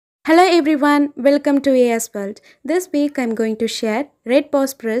Hello everyone, welcome to AS World. This week I'm going to share red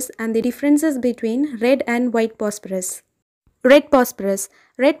phosphorus and the differences between red and white phosphorus. Red phosphorus.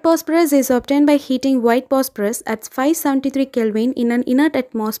 Red phosphorus is obtained by heating white phosphorus at 573 Kelvin in an inert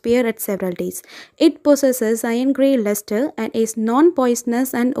atmosphere at several days. It possesses iron grey luster and is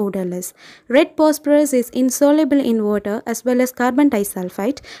non-poisonous and odorless. Red phosphorus is insoluble in water as well as carbon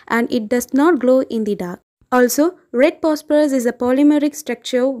disulfide, and it does not glow in the dark. Also, red phosphorus is a polymeric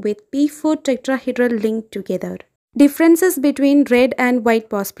structure with P4 tetrahedral linked together. Differences between red and white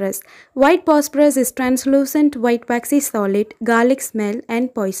phosphorus. White phosphorus is translucent white waxy solid, garlic smell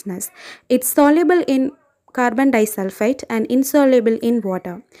and poisonous. It's soluble in carbon disulfide and insoluble in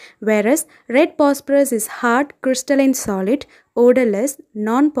water, whereas red phosphorus is hard crystalline solid, odorless,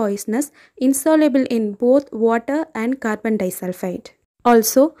 non-poisonous, insoluble in both water and carbon disulfide.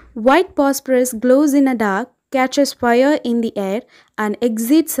 Also, white phosphorus glows in the dark, catches fire in the air and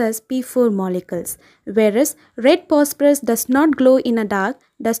exits as P4 molecules, whereas red phosphorus does not glow in the dark,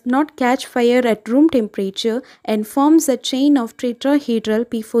 does not catch fire at room temperature and forms a chain of tetrahedral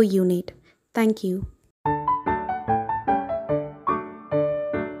P4 unit. Thank you.